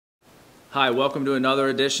Hi, welcome to another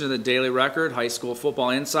edition of the Daily Record, High School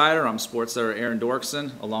Football Insider. I'm sports editor Aaron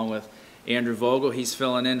Dorksen, along with Andrew Vogel. He's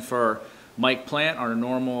filling in for Mike Plant, our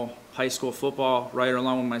normal high school football writer,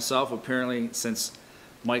 along with myself. Apparently, since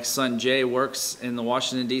Mike's son Jay works in the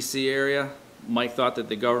Washington, D.C. area, Mike thought that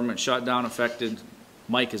the government shutdown affected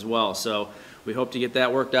Mike as well. So we hope to get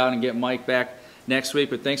that worked out and get Mike back next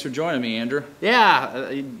week. But thanks for joining me, Andrew.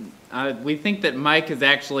 Yeah, we think that Mike is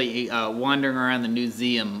actually wandering around the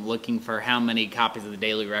museum looking for how many copies of the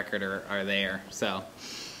Daily Record are there. So,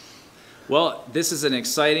 well, this is an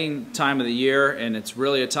exciting time of the year, and it's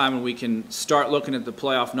really a time when we can start looking at the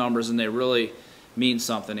playoff numbers, and they really mean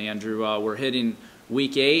something, Andrew. We're hitting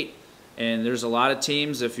Week 8, and there's a lot of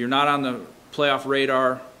teams. If you're not on the playoff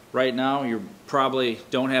radar right now, you probably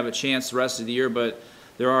don't have a chance the rest of the year, but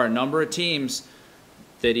there are a number of teams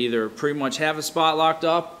that either pretty much have a spot locked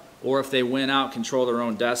up, or if they win out, control their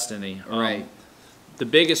own destiny. Right. The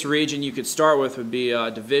biggest region you could start with would be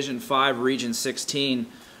Division 5, Region 16,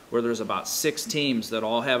 where there's about 6 teams that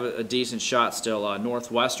all have a decent shot still.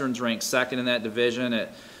 Northwestern's ranked second in that division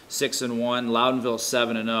at 6-1. Loudonville's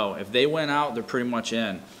 7-0. If they win out, they're pretty much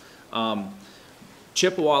in.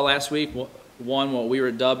 Chippewa last week won what we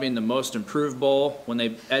were dubbing the Most Improved Bowl when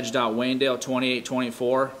they edged out Waynedale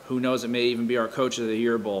 28-24. Who knows, it may even be our Coach of the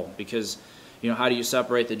Year Bowl, because how do you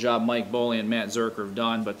separate the job Mike Boley and Matt Zerker have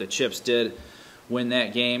done? But the Chips did win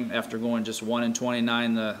that game after going just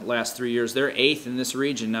 1-29 the last 3 years. They're 8th in this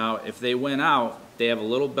region now. If they win out, they have a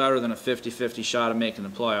little better than a 50-50 shot of making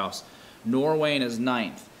the playoffs. Norwayne is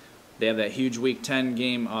 9th. They have that huge Week 10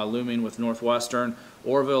 game looming with Northwestern.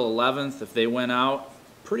 Orville 11th. If they win out,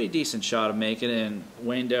 pretty decent shot of making it. And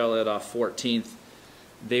Waynedale at 14th.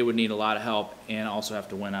 They would need a lot of help and also have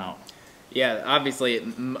to win out. Yeah, obviously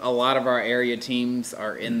a lot of our area teams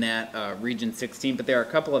are in that Region 16, but there are a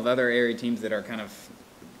couple of other area teams that are kind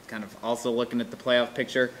of also looking at the playoff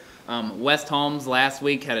picture. West Holmes last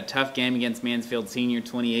week had a tough game against Mansfield Senior,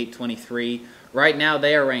 28-23. Right now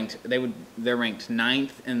they are ranked. They're ranked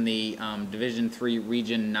 9th in the Division 3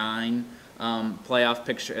 Region 9 playoff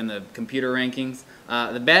picture in the computer rankings.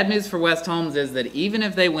 The bad news for West Holmes is that even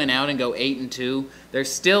if they win out and go 8-2, they're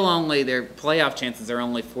still only, their playoff chances are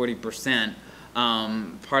only 40%.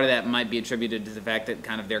 Part of that might be attributed to the fact that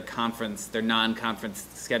kind of their non-conference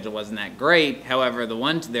schedule wasn't that great. However,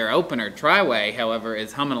 their opener, Triway, however,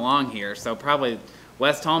 is humming along here. So probably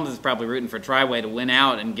West Holmes is probably rooting for Triway to win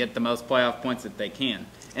out and get the most playoff points that they can.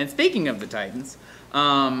 And speaking of the Titans,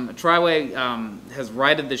 Triway has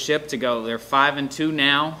righted the ship to go. They're 5-2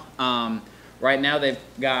 now. Right now they've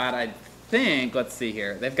got, I think, let's see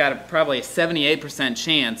here, they've got probably a 78%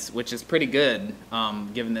 chance, which is pretty good,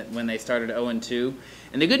 given that when they started 0-2.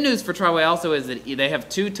 And the good news for Triway also is that they have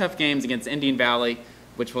 2 tough games against Indian Valley,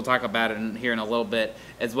 which we'll talk about here in a little bit,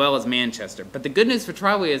 as well as Manchester. But the good news for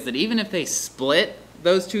Triway is that even if they split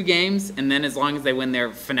those 2 games, and then as long as they win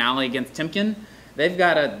their finale against Timken, they've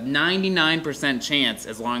got a 99% chance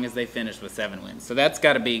as long as they finish with 7 wins. So that's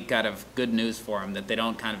got to be kind of good news for them, that they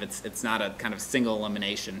don't kind of, it's not a kind of single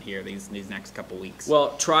elimination here these next couple weeks. Well,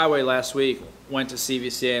 Triway last week went to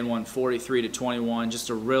CVCA and won 43-21, just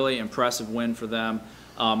a really impressive win for them.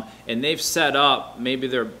 And they've set up maybe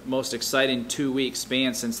their most exciting 2-week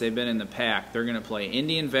span since they've been in the pack. They're going to play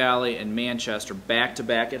Indian Valley and Manchester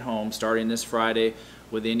back-to-back at home starting this Friday,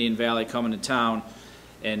 with Indian Valley coming to town.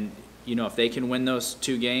 And if they can win those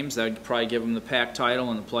 2 games, that would probably give them the pack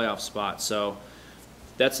title and the playoff spot. So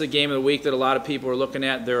that's the game of the week that a lot of people are looking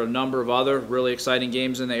at. There are a number of other really exciting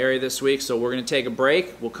games in the area this week. So we're going to take a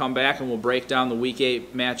break. We'll come back and we'll break down the Week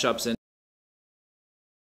 8 matchups.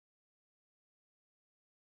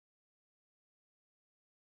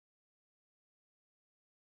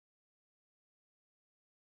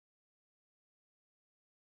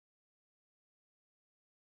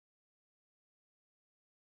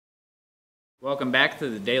 Welcome back to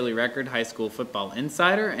the Daily Record High School Football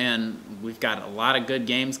Insider, and we've got a lot of good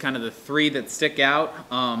games. Kind of the 3 that stick out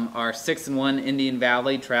are 6-1 Indian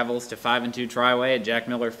Valley travels to 5-2 Triway at Jack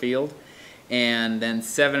Miller Field, and then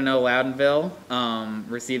 7-0 Loudonville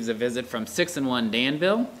receives a visit from 6-1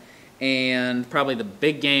 Danville. And probably the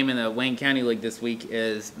big game in the Wayne County League this week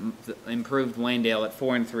is improved Waynedale at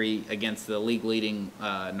 4-3 against the league-leading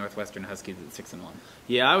Northwestern Huskies at 6-1.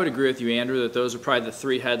 Yeah, I would agree with you, Andrew, that those are probably the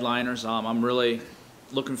 3 headliners. I'm really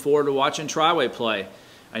looking forward to watching Triway play.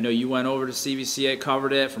 I know you went over to CVCA,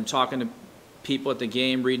 covered it, from talking to people at the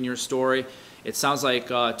game, reading your story. It sounds like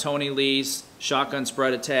Tony Lee's shotgun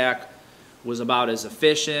spread attack was about as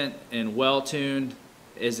efficient and well-tuned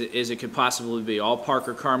as it could possibly be. All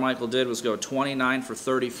Parker Carmichael did was go 29 for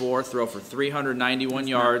 34, throw for 391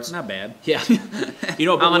 yards. Not bad. Yeah. You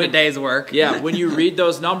know, but on a day's work. Yeah, when you read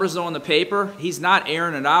those numbers though on the paper, he's not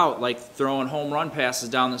airing it out like throwing home run passes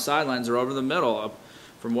down the sidelines or over the middle.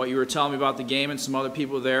 From what you were telling me about the game and some other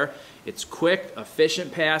people there, it's quick,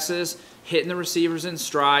 efficient passes, hitting the receivers in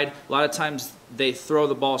stride. A lot of times they throw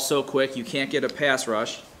the ball so quick you can't get a pass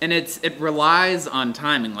rush. And it relies on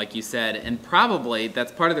timing, like you said, and probably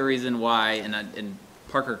that's part of the reason why, and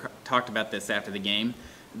Parker talked about this after the game,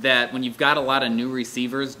 that when you've got a lot of new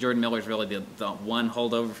receivers, Jordan Miller's really the one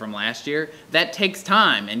holdover from last year, that takes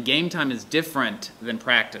time, and game time is different than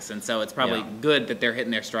practice, and so it's probably good that they're hitting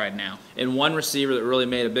their stride now. And one receiver that really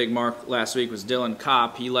made a big mark last week was Dylan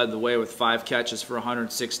Kopp. He led the way with 5 catches for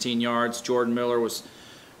 116 yards. Jordan Miller was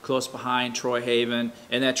close behind, Troy Haven,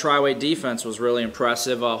 and that Tri-Way defense was really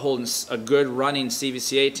impressive, holding a good running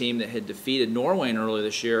CVCA team that had defeated Norway earlier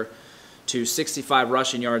this year to 65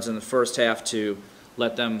 rushing yards in the first half to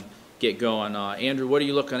let them get going. Andrew, what are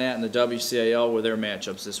you looking at in the WCAL with their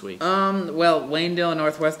matchups this week? Well, Wayndale and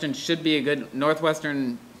Northwestern should be a good.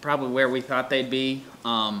 Northwestern probably where we thought they'd be.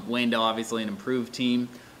 Wayndale obviously an improved team.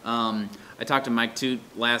 I talked to Mike Toot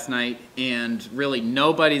last night, and really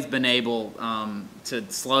nobody's been able to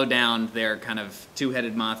slow down their kind of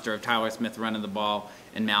two-headed monster of Tyler Smith running the ball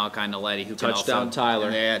and Malachi Naledi, who touchdown can also, Tyler.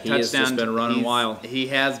 Yeah, he has just been running wild. He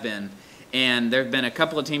has been. And there have been a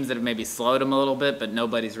couple of teams that have maybe slowed him a little bit, but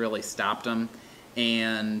nobody's really stopped him.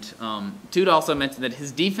 And Toot also mentioned that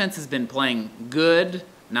his defense has been playing good,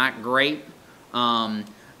 not great. But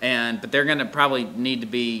they're going to probably need to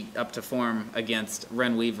be up to form against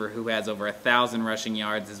Ren Weaver, who has over 1,000 rushing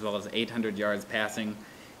yards as well as 800 yards passing.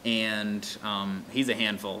 And he's a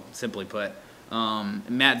handful, simply put.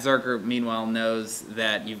 Matt Zerker, meanwhile, knows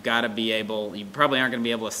that you've got to be able, you probably aren't going to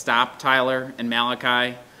be able to stop Tyler and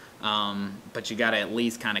Malachi. But you got to at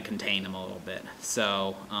least kind of contain them a little bit.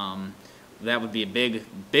 So that would be a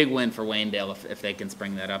big win for Wayndale if they can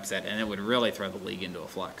spring that upset, and it would really throw the league into a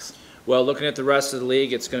flux. Well, looking at the rest of the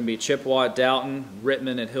league, it's going to be Chippewa at Dalton,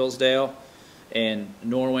 Rittman at Hillsdale, and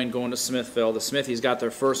Norwayne going to Smithville. The Smithies got their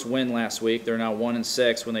first win last week. They're now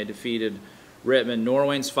 1-6 when they defeated Rittman.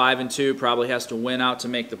 Norwayne's 5-2, probably has to win out to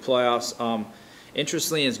make the playoffs.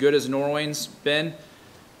 Interestingly, as good as Norwayne's been,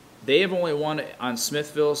 they have only won on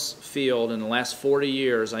Smithville's field in the last 40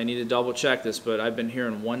 years. I need to double check this, but I've been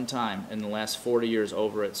hearing one time in the last 40 years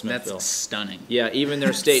over at Smithville. That's stunning. Yeah, even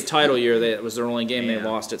their state title year, it was their only game they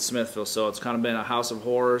lost at Smithville. So it's kind of been a house of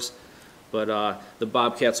horrors. But the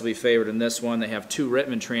Bobcats will be favored in this one. They have 2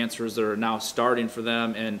 Rittman transfers that are now starting for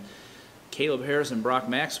them. And Caleb Harris and Brock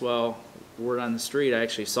Maxwell, word on the street, I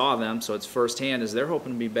actually saw them, so it's firsthand, is they're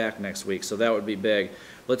hoping to be back next week. So that would be big.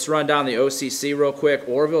 Let's run down the OCC real quick.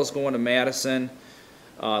 Orville's going to Madison.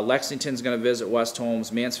 Lexington's going to visit West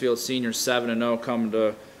Holmes. Mansfield Senior 7-0 coming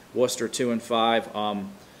to Worcester 2-5.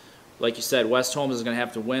 Like you said, West Holmes is going to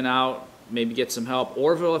have to win out, maybe get some help.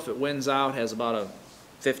 Orville, if it wins out, has about a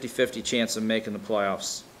 50-50 chance of making the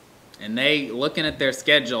playoffs. And looking at their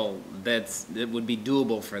schedule, it would be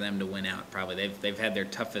doable for them to win out. Probably they've had their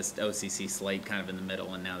toughest OCC slate kind of in the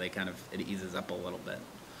middle, and now it eases up a little bit.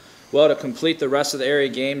 Well, to complete the rest of the area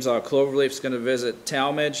games, Cloverleaf's going to visit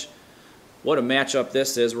Talmadge. What a matchup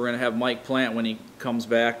this is. We're going to have Mike Plant, when he comes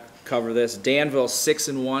back, cover this. Danville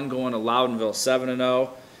 6-1 going to Loudonville 7-0.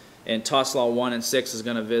 And Tuslaw 1-6 is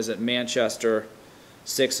going to visit Manchester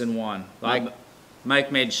 6-1.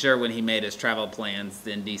 Mike made sure when he made his travel plans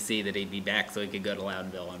in D.C. that he'd be back so he could go to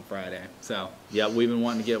Loudonville on Friday. So yeah, we've been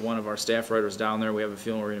wanting to get one of our staff writers down there. We have a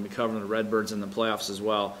feeling we're going to be covering the Redbirds in the playoffs as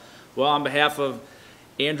well. Well, on behalf of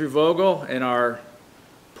Andrew Vogel and our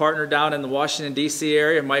partner down in the Washington, D.C.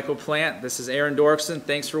 area, Michael Plant, this is Aaron Dorksen.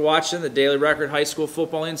 Thanks for watching the Daily Record High School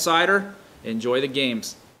Football Insider. Enjoy the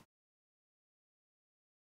games.